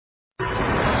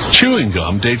Chewing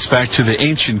gum dates back to the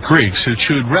ancient Greeks who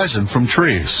chewed resin from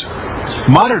trees.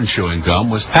 Modern chewing gum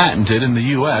was patented in the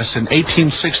U.S. in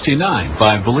 1869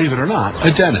 by, believe it or not,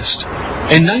 a dentist.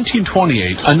 In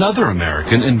 1928, another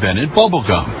American invented bubble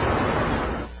gum.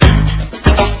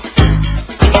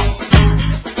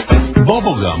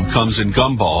 Bubble gum comes in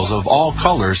gumballs of all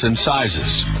colors and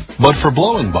sizes. But for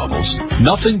blowing bubbles,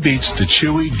 nothing beats the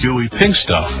chewy, gooey pink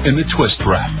stuff in the twist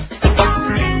wrap.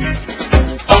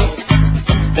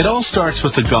 It all starts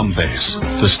with the gum base,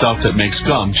 the stuff that makes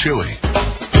gum chewy.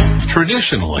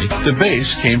 Traditionally, the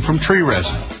base came from tree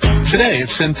resin. Today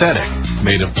it's synthetic,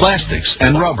 made of plastics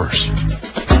and rubbers.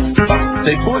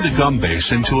 They pour the gum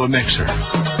base into a mixer,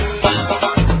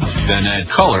 then add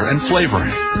color and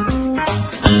flavoring.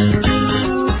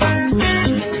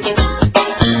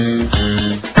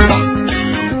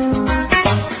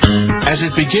 As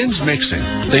it begins mixing,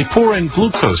 they pour in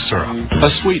glucose syrup, a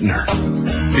sweetener.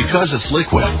 Because it's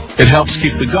liquid, it helps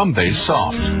keep the gum base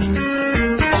soft.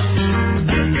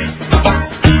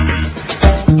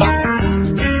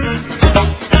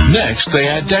 Next, they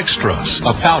add dextrose,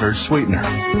 a powdered sweetener.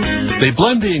 They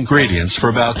blend the ingredients for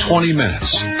about 20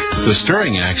 minutes. The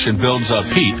stirring action builds up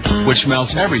heat, which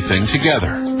melts everything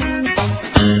together.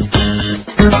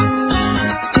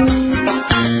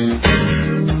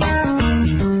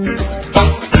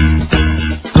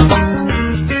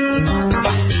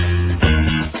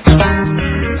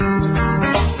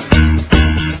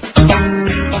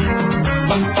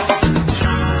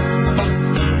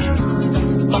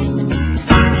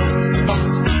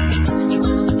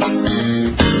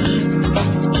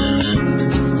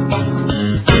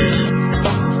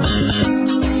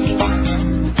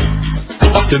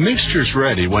 The mixture's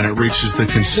ready when it reaches the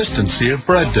consistency of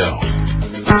bread dough.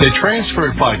 They transfer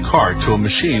it by cart to a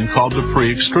machine called the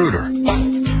pre-extruder.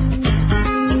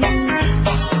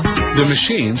 The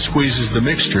machine squeezes the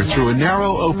mixture through a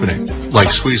narrow opening, like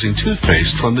squeezing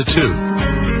toothpaste from the tube.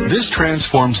 This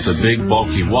transforms the big,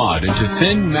 bulky wad into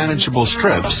thin, manageable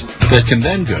strips that can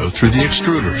then go through the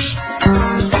extruders.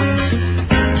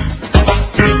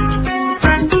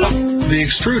 The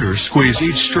extruders squeeze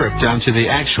each strip down to the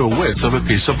actual width of a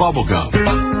piece of bubble gum.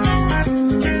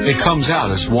 It comes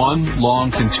out as one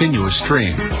long continuous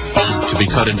stream, to be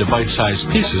cut into bite-sized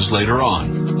pieces later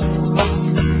on.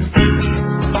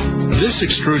 This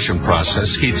extrusion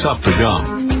process heats up the gum.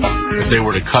 If they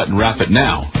were to cut and wrap it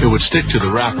now, it would stick to the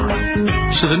wrapper.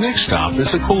 So the next stop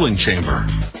is a cooling chamber.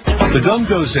 The gum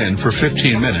goes in for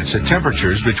 15 minutes at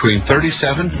temperatures between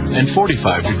 37 and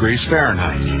 45 degrees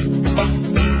Fahrenheit.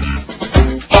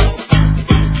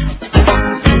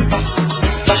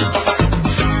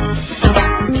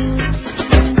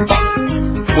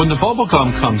 When the bubble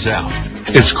gum comes out,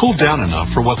 it's cooled down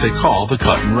enough for what they call the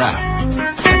cut and wrap.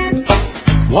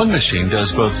 One machine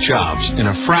does both jobs in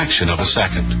a fraction of a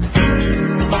second.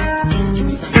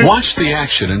 Watch the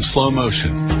action in slow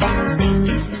motion.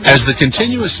 As the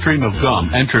continuous stream of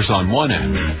gum enters on one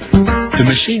end, the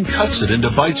machine cuts it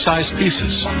into bite-sized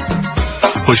pieces,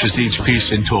 pushes each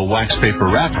piece into a wax paper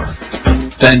wrapper,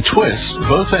 then twists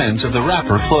both ends of the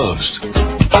wrapper closed.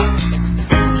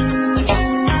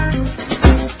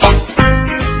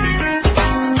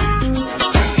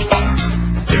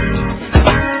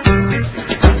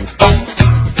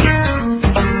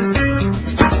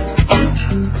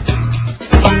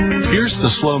 Here's the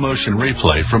slow motion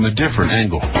replay from a different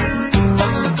angle.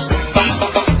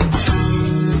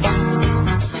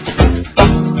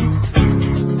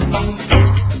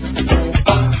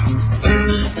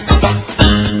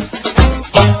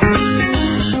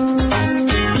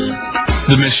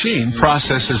 The machine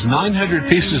processes 900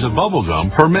 pieces of bubble gum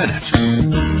per minute.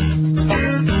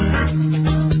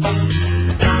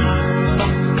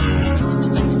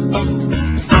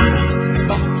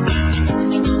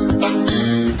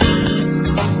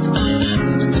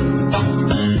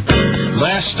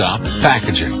 Last stop,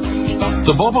 packaging.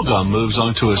 The bubble gum moves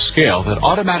onto a scale that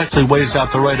automatically weighs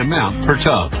out the right amount per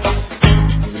tub.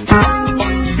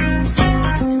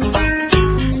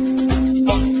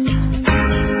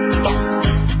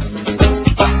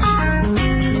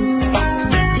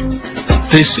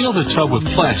 They seal the tub with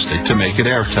plastic to make it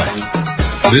airtight.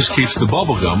 This keeps the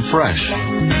bubble gum fresh.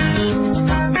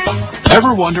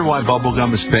 Ever wonder why bubble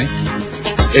gum is pink?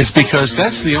 It's because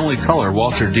that's the only color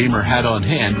Walter Deemer had on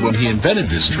hand when he invented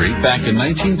this treat back in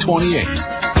 1928.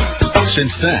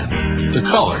 Since then, the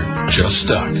color just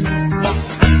stuck.